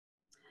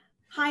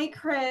Hi,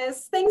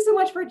 Chris. Thanks so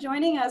much for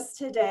joining us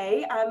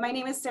today. My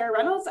name is Sarah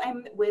Reynolds.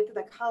 I'm with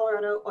the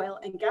Colorado Oil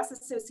and Gas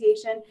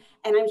Association,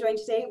 and I'm joined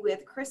today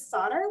with Chris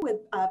Sauter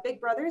with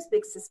Big Brothers,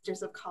 Big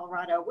Sisters of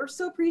Colorado. We're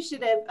so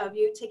appreciative of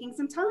you taking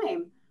some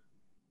time.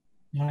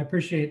 I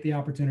appreciate the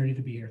opportunity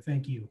to be here.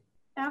 Thank you.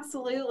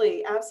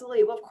 Absolutely,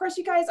 absolutely. Well, of course,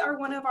 you guys are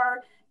one of our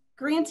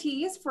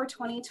grantees for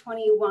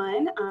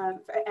 2021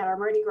 at our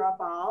Mardi Gras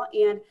Ball.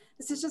 And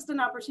this is just an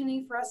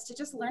opportunity for us to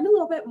just learn a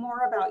little bit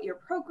more about your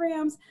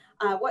programs,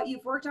 what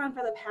you've worked on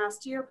for the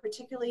past year,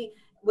 particularly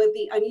with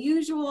the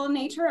unusual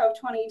nature of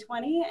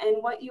 2020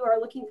 and what you are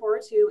looking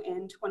forward to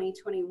in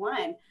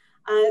 2021.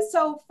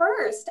 So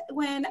first,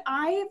 when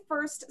I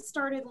first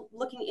started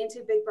looking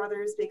into Big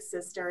Brothers, Big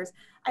Sisters,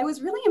 I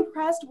was really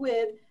impressed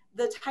with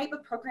the type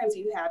of programs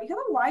you have. You have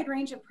a wide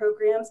range of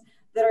programs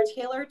that are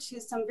tailored to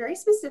some very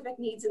specific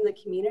needs in the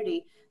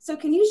community. So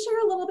can you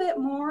share a little bit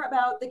more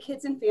about the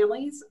kids and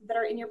families that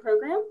are in your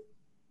program?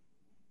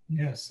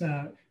 Yes.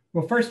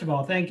 Well, first of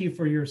all, thank you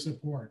for your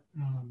support.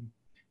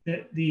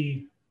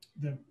 The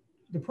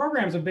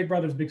programs of Big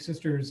Brothers Big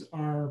Sisters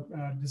are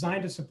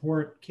designed to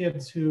support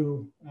kids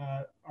who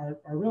are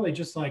really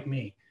just like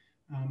me.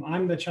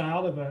 I'm the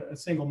child of a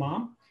single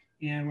mom.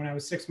 And when I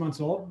was 6 months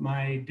old,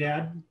 my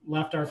dad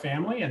left our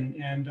family,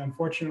 and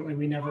unfortunately,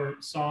 we never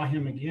saw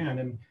him again.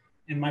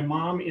 And my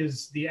mom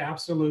is the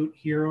absolute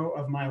hero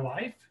of my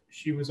life.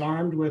 She was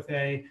armed with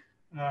a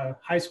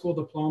high school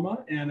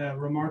diploma and a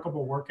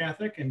remarkable work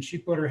ethic, and she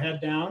put her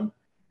head down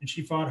and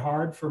she fought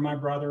hard for my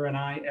brother and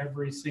I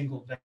every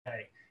single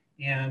day.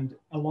 And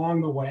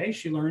along the way,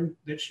 she learned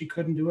that she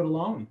couldn't do it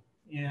alone.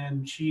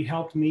 And she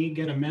helped me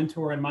get a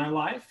mentor in my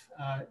life,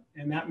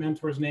 and that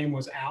mentor's name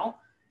was Al.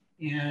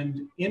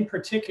 And in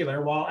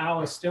particular, while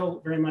Al is still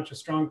very much a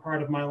strong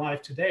part of my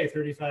life today,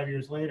 35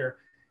 years later,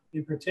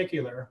 in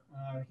particular,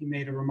 he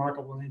made a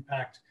remarkable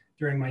impact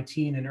during my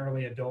teen and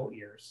early adult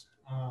years.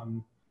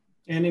 And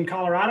in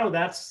Colorado,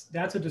 that's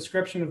a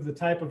description of the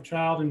type of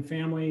child and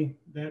family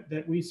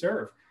that we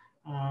serve.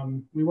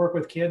 We work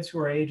with kids who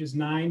are ages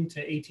 9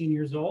 to 18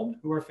 years old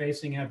who are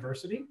facing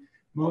adversity.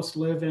 Most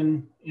live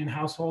in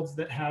households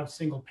that have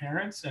single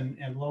parents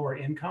and lower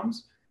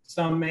incomes.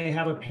 Some may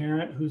have a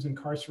parent who's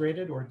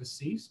incarcerated or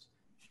deceased.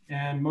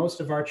 And most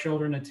of our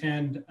children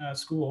attend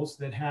schools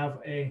that have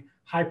a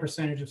high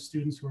percentage of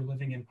students who are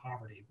living in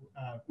poverty,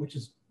 which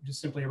is just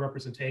simply a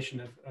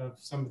representation of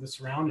some of the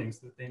surroundings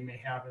that they may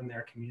have in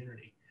their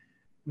community.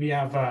 We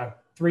have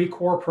 3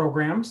 core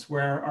programs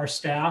where our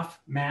staff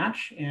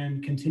match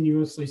and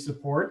continuously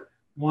support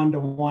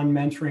one-to-one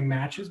mentoring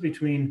matches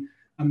between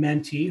a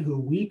mentee who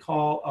we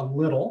call a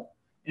little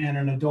and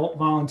an adult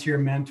volunteer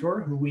mentor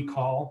who we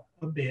call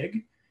a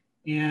big.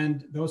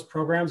 And those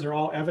programs are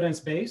all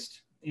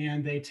evidence-based,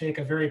 and they take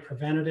a very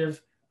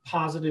preventative,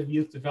 positive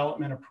youth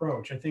development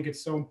approach. I think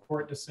it's so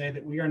important to say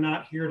that we are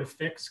not here to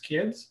fix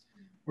kids.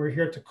 We're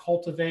here to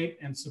cultivate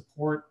and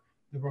support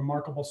the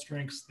remarkable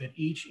strengths that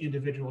each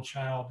individual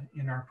child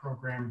in our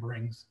program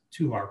brings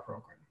to our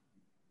program.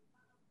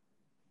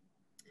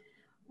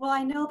 Well,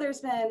 I know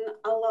there's been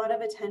a lot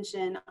of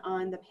attention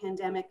on the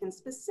pandemic and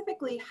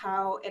specifically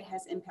how it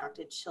has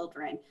impacted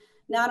children.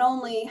 Not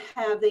only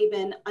have they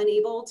been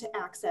unable to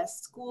access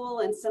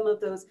school and some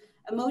of those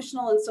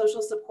emotional and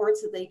social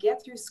supports that they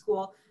get through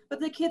school, but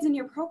the kids in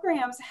your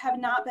programs have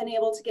not been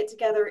able to get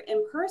together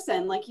in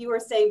person. Like you were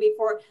saying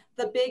before,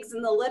 the bigs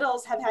and the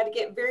littles have had to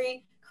get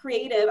very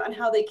creative on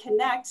how they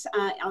connect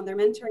on their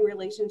mentoring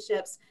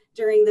relationships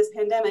during this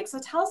pandemic. So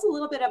tell us a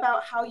little bit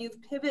about how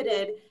you've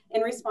pivoted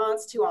in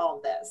response to all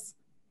of this.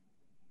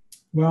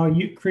 Well,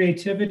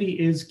 creativity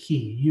is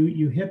key.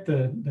 You hit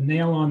the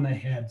nail on the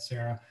head,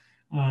 Sarah.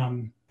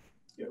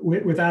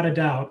 Without a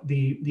doubt,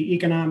 the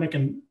economic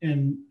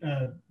and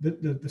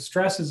the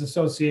stresses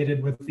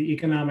associated with the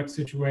economic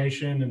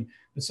situation and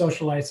the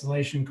social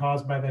isolation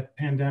caused by the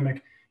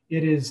pandemic,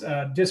 it is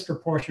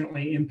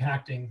disproportionately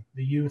impacting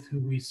the youth who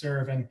we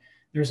serve. And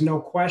there's no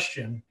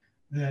question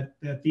that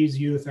these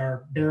youth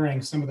are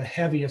bearing some of the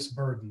heaviest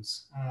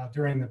burdens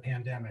during the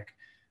pandemic.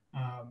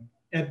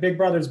 At Big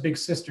Brothers Big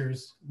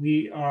Sisters,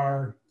 we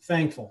are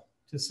thankful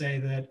to say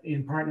that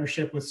in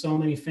partnership with so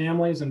many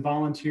families and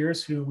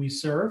volunteers who we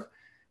serve,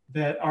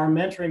 that our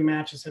mentoring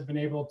matches have been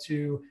able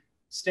to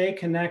stay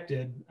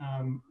connected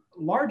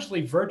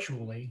largely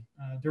virtually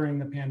during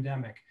the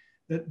pandemic.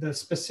 The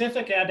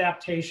specific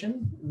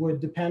adaptation would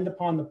depend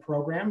upon the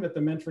program that the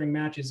mentoring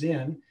match is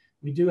in.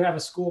 We do have a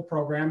school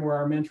program where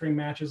our mentoring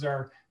matches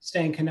are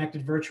staying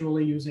connected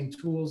virtually using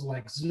tools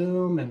like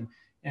Zoom, and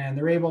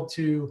they're able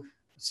to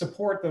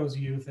support those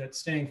youth at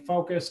staying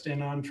focused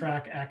and on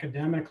track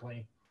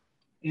academically.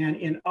 And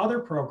in other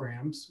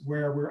programs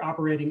where we're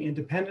operating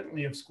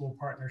independently of school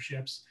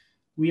partnerships,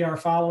 we are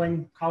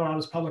following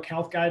Colorado's public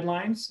health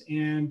guidelines.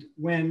 And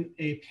when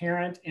a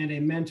parent and a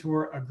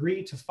mentor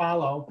agree to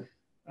follow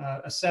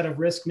a set of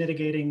risk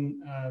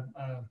mitigating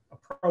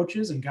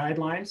approaches and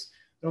guidelines,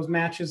 those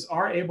matches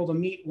are able to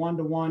meet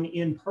one-to-one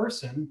in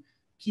person,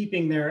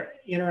 keeping their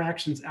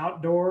interactions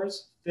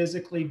outdoors,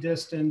 physically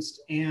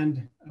distanced,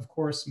 and of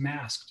course,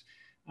 masked.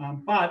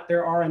 But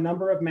there are a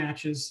number of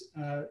matches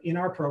in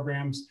our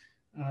programs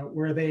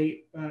where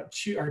they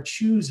are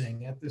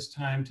choosing at this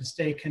time to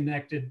stay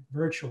connected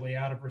virtually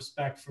out of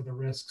respect for the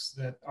risks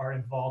that are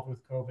involved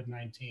with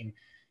COVID-19.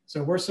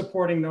 So we're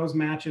supporting those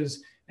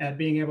matches at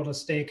being able to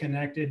stay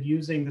connected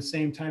using the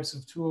same types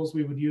of tools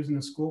we would use in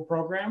a school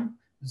program: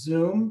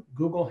 Zoom,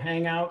 Google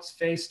Hangouts,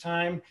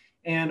 FaceTime,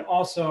 and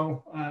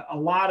also a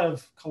lot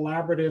of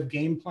collaborative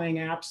game playing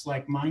apps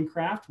like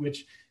Minecraft,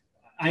 which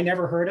I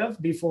never heard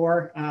of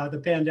before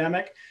the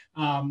pandemic.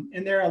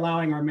 And they're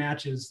allowing our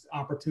matches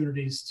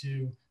opportunities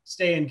to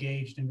stay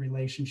engaged in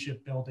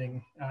relationship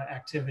building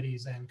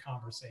activities and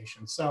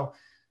conversations. So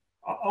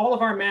all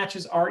of our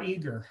matches are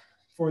eager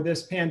for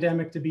this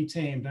pandemic to be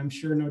tamed. I'm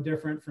sure no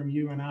different from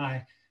you and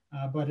I,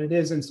 but it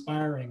is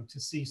inspiring to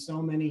see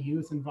so many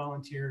youth and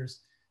volunteers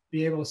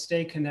be able to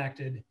stay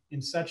connected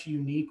in such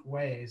unique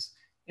ways.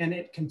 And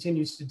it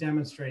continues to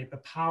demonstrate the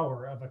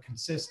power of a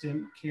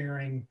consistent,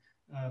 caring,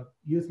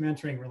 youth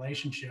mentoring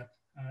relationship,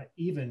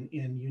 even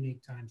in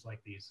unique times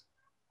like these.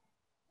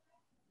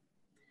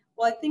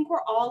 Well, I think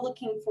we're all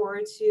looking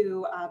forward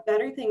to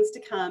better things to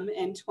come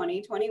in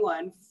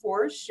 2021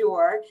 for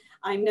sure.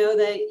 I know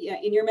that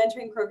in your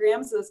mentoring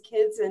programs, those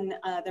kids and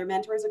their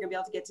mentors are going to be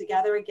able to get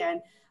together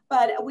again.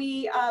 But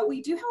we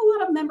do have a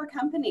lot of member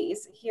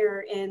companies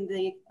here in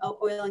the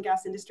oil and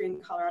gas industry in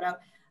Colorado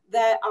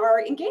that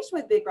are engaged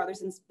with Big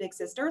Brothers and Big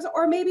Sisters,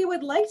 or maybe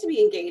would like to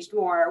be engaged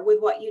more with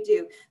what you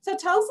do. So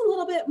tell us a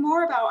little bit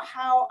more about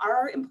how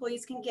our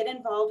employees can get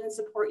involved and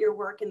support your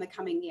work in the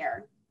coming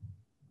year.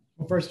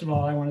 Well, first of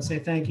all, I want to say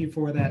thank you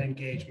for that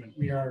engagement.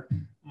 We are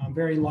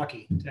very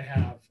lucky to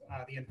have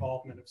the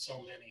involvement of so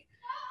many.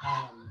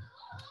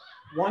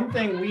 One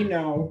thing we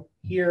know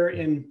here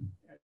in,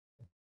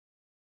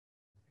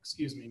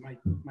 excuse me,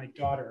 my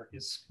daughter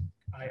is,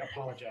 I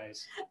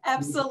apologize.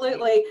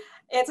 Absolutely.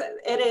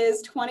 It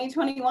is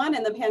 2021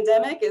 and the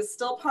pandemic is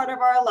still part of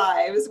our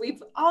lives.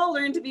 We've all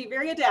learned to be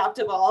very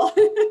adaptable.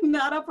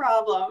 Not a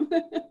problem.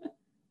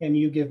 Can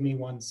you give me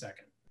 1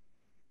 second?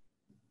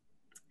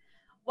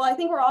 Well, I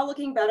think we're all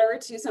looking better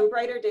to some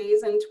brighter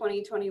days in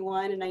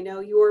 2021. And I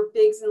know your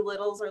bigs and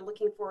littles are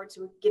looking forward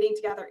to getting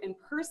together in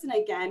person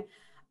again.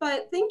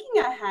 But thinking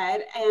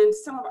ahead, and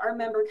some of our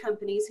member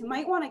companies who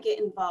might want to get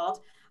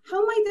involved,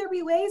 how might there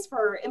be ways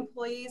for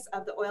employees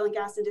of the oil and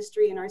gas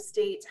industry in our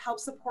state to help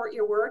support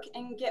your work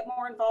and get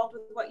more involved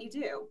with what you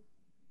do?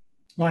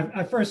 Well,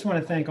 I first want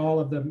to thank all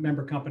of the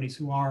member companies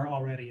who are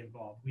already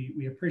involved.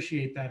 We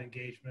appreciate that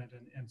engagement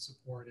and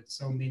support. It's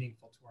so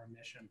meaningful to our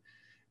mission.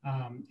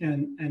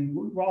 And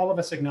all of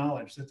us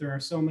acknowledge that there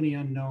are so many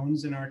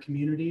unknowns in our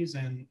communities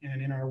and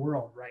in our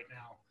world right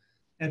now.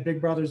 At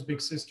Big Brothers Big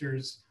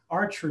Sisters,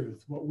 our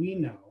truth, what we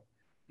know,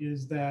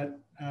 is that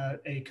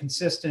a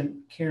consistent,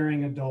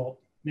 caring adult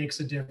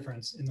makes a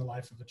difference in the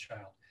life of a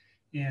child.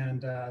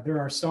 And there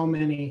are so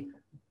many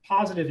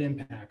positive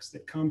impacts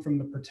that come from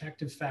the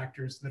protective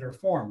factors that are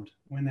formed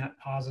when that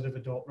positive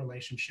adult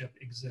relationship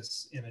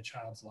exists in a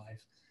child's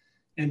life.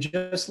 And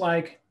just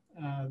like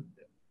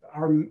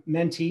our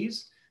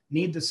mentees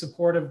need the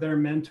support of their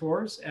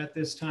mentors at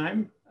this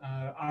time,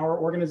 our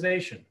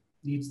organization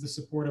needs the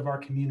support of our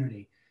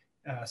community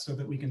so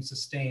that we can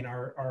sustain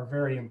our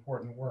very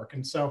important work.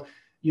 And so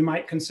you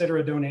might consider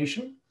a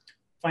donation.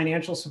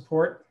 Financial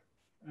support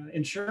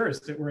ensures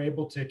that we're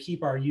able to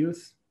keep our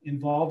youth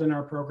involved in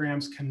our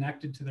programs,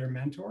 connected to their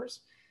mentors.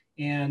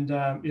 And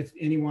if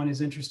anyone is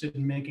interested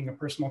in making a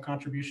personal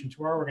contribution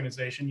to our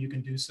organization, you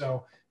can do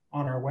so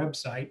on our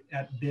website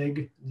at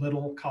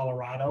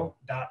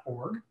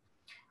biglittlecolorado.org.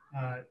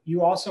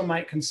 You also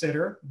might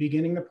consider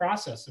beginning the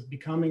process of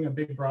becoming a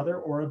big brother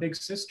or a big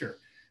sister.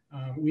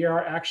 We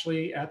are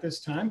actually at this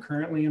time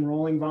currently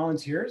enrolling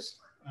volunteers.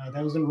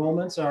 Those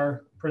enrollments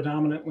are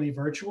predominantly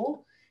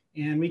virtual,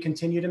 and we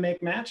continue to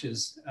make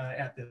matches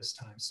at this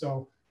time.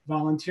 So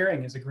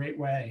volunteering is a great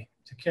way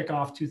to kick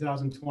off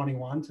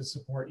 2021 to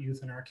support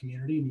youth in our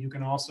community. And you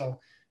can also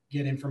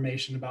get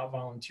information about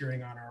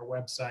volunteering on our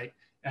website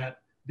at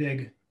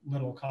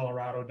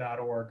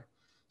biglittlecolorado.org.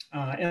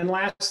 And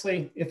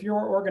lastly, if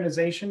your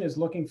organization is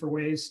looking for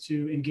ways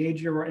to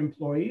engage your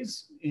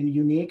employees in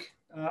unique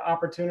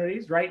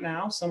opportunities, right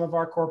now, some of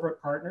our corporate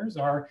partners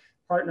are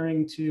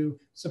partnering to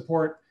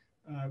support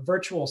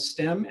virtual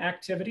STEM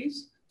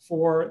activities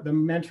for the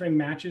mentoring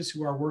matches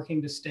who are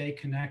working to stay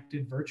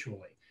connected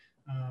virtually.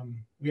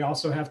 We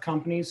also have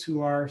companies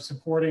who are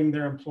supporting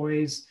their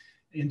employees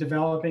in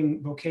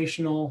developing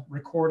vocational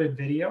recorded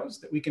videos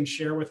that we can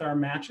share with our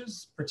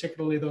matches,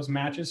 particularly those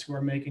matches who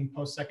are making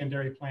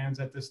post-secondary plans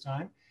at this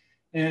time.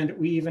 And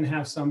we even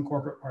have some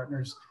corporate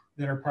partners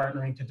that are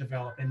partnering to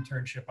develop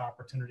internship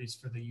opportunities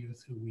for the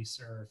youth who we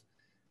serve.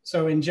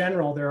 So in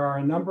general, there are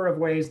a number of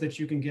ways that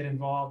you can get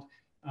involved.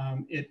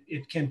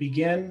 It can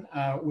begin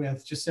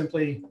with just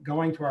simply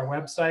going to our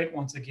website,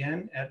 once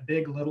again, at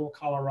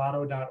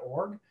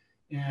biglittlecolorado.org.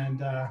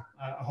 And I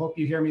hope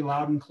you hear me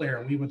loud and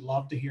clear. We would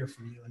love to hear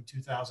from you in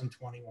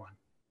 2021.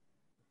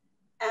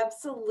 Absolutely.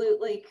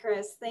 Absolutely,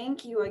 Chris.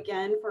 Thank you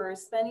again for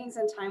spending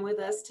some time with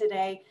us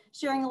today,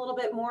 sharing a little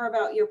bit more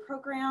about your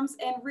programs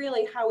and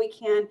really how we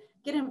can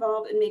get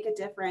involved and make a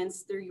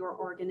difference through your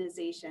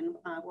organization.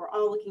 We're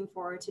all looking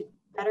forward to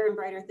better and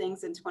brighter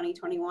things in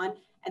 2021,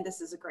 and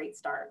this is a great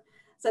start.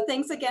 So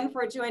thanks again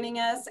for joining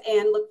us,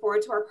 and look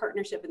forward to our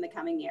partnership in the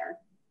coming year.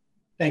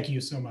 Thank you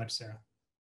so much, Sarah.